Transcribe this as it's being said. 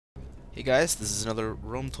Hey guys, this is another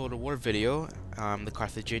LordofWar video. The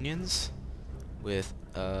Carthaginians with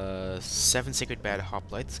 7 Sacred Bad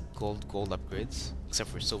Hoplites, gold upgrades, except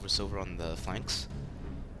for silver on the flanks,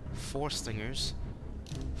 4 Slingers,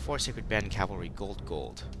 4 Sacred Band Cavalry,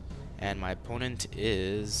 gold. And my opponent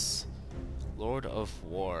is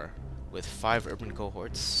LordofWar with 5 Urban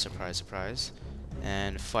Cohorts, surprise,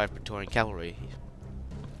 and 5 Praetorian Cavalry,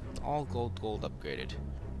 all gold upgraded.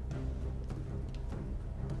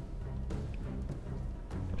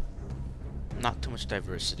 Not too much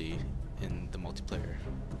diversity in the multiplayer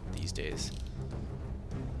these days.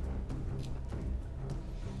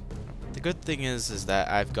 The good thing is that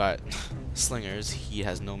I've got slingers. He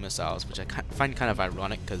has no missiles, which I find kind of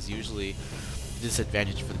ironic because usually the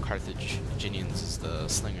disadvantage for the Carthaginians is the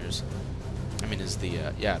slingers. I mean, is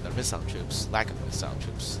the missile troops, lack of missile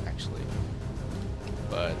troops actually.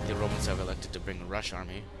 But the Romans have elected to bring a rush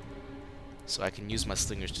army, so I can use my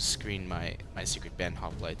slingers to screen my secret band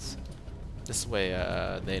hoplites. This way,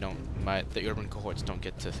 the urban cohorts don't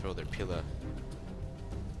get to throw their pila,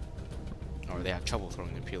 or they have trouble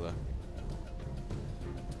throwing their pila.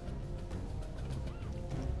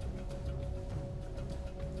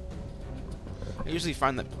 I usually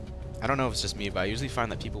find that, I don't know if it's just me, but I usually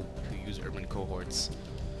find that people who use urban cohorts,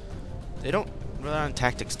 they don't rely on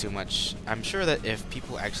tactics too much. I'm sure that if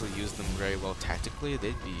people actually use them very well tactically,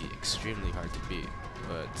 they'd be extremely hard to beat,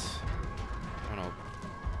 but I don't know.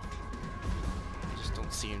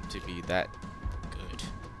 Don't seem to be that good.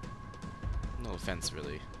 No offense,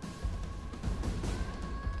 really.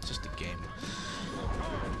 It's just a game.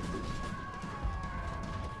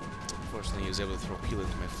 Unfortunately, he was able to throw pila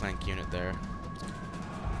into my flank unit there.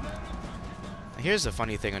 Now, here's a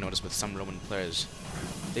funny thing I noticed with some Roman players.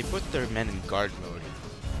 They put their men in guard mode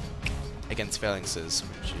against phalanxes,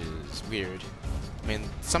 which is weird. I mean,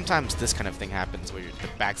 sometimes this kind of thing happens where the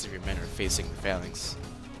backs of your men are facing the phalanx.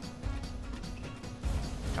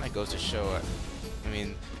 Kind of goes to show, I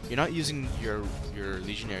mean, you're not using your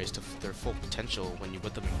legionaries to their full potential when you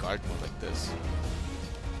put them in guard mode like this,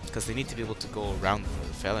 because they need to be able to go around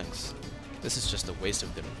the phalanx. This is just a waste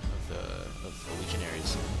of the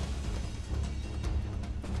legionaries.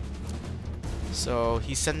 So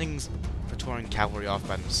he's sending Praetorian cavalry off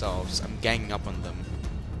by themselves. I'm ganging up on them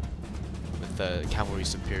with the cavalry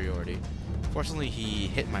superiority. Fortunately, he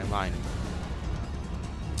hit my line.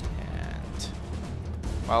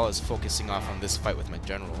 While I was focusing off on this fight with my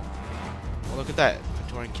general. Well, look at that.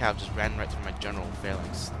 Praetorian Cav just ran right through my general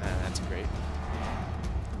phalanx. That's great.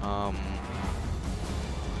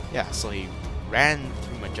 Yeah, so he ran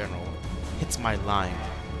through my general, hits my line,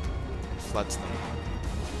 and floods them.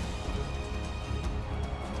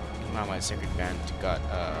 Now my sacred band got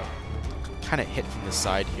kind of hit from the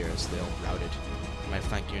side here as they all routed. My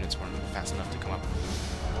flank units weren't fast enough to come up.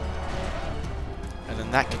 And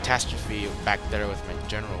then that catastrophe back there with my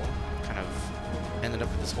general kind of ended up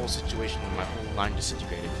in this whole situation where my whole line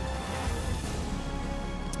disintegrated.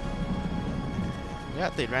 Yeah,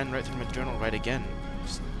 they ran right through my general right again.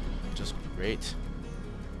 Just great.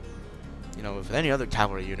 You know, with any other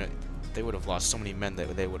cavalry unit, they would have lost so many men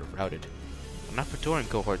that they would have routed. But not Praetorian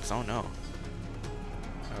cohorts, oh no.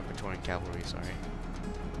 Praetorian cavalry, sorry.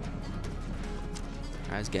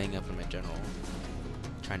 I was ganging up on my general,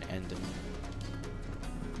 trying to end him.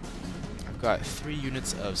 Got 3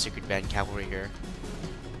 units of Sacred Band Cavalry here.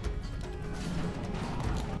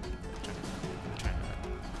 Trying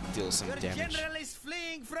to deal some damage. Your general is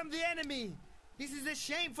fleeing from the enemy. This is a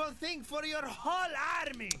shameful thing for your whole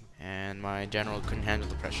army. And my general couldn't handle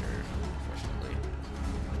the pressure, unfortunately.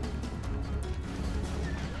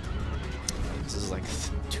 This is like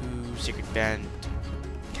 2 Sacred Band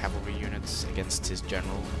Cavalry units against his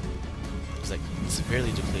general. He's like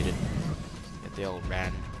severely depleted. Yet they all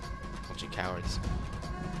ran. Bunch of cowards.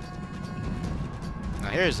 Now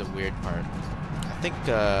here's the weird part. I think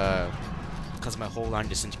because my whole line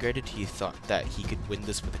disintegrated, he thought that he could win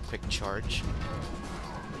this with a quick charge,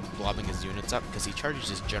 blobbing his units up, because he charges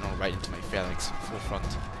his general right into my phalanx, full front.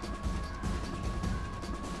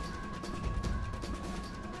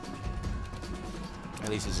 At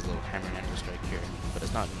least there's a little hammer and anvil strike here, but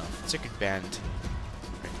it's not enough. Sacred Band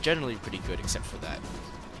are generally pretty good, except for that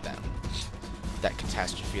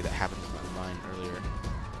catastrophe that happened with my line earlier.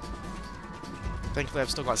 Thankfully, I've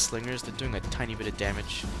still got slingers. They're doing a tiny bit of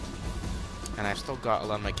damage, and I've still got a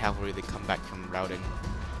lot of my cavalry that come back from routing,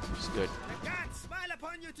 which is good. The gods smile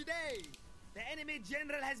upon you today. The enemy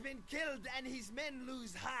general has been killed, and his men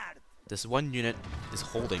lose heart. This one unit is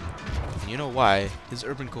holding, and you know why? His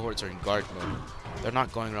urban cohorts are in guard mode. They're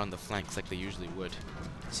not going around the flanks like they usually would.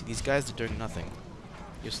 See, these guys are doing nothing.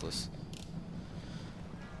 Useless.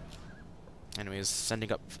 Anyways,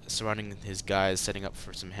 surrounding his guys, setting up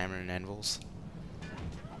for some hammer and anvils.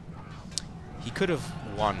 He could have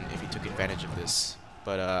won if he took advantage of this,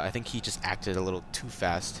 but I think he just acted a little too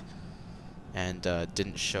fast and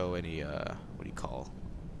didn't show any, what do you call?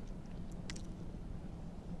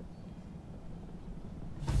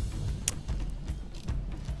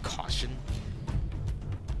 Caution?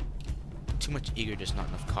 Too much eagerness, not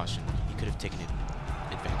enough caution. He could have taken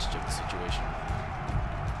advantage of the situation.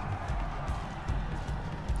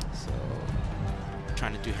 So,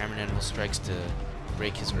 trying to do hammer and anvil strikes to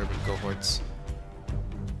break his urban cohorts.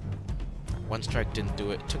 One strike didn't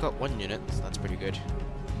do it. Took out one unit, so that's pretty good.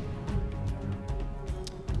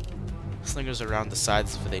 Slingers around the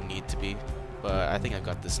sides if they need to be, but I think I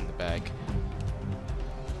got this in the bag.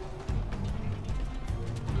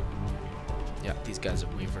 Yeah, these guys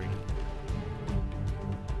are wavering.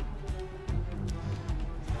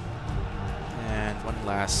 And one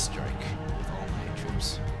last strike with all my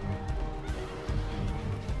troops.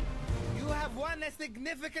 You have won a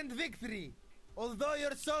significant victory, although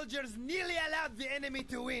your soldiers nearly allowed the enemy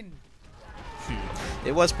to win.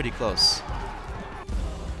 It was pretty close.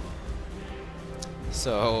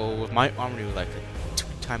 So with my army with like 2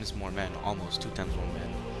 times more men, almost 2 times more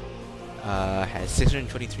men, had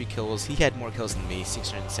 623 kills. He had more kills than me,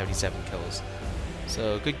 677 kills.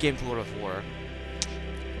 So good game for Lord of War.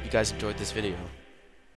 Hope you guys enjoyed this video.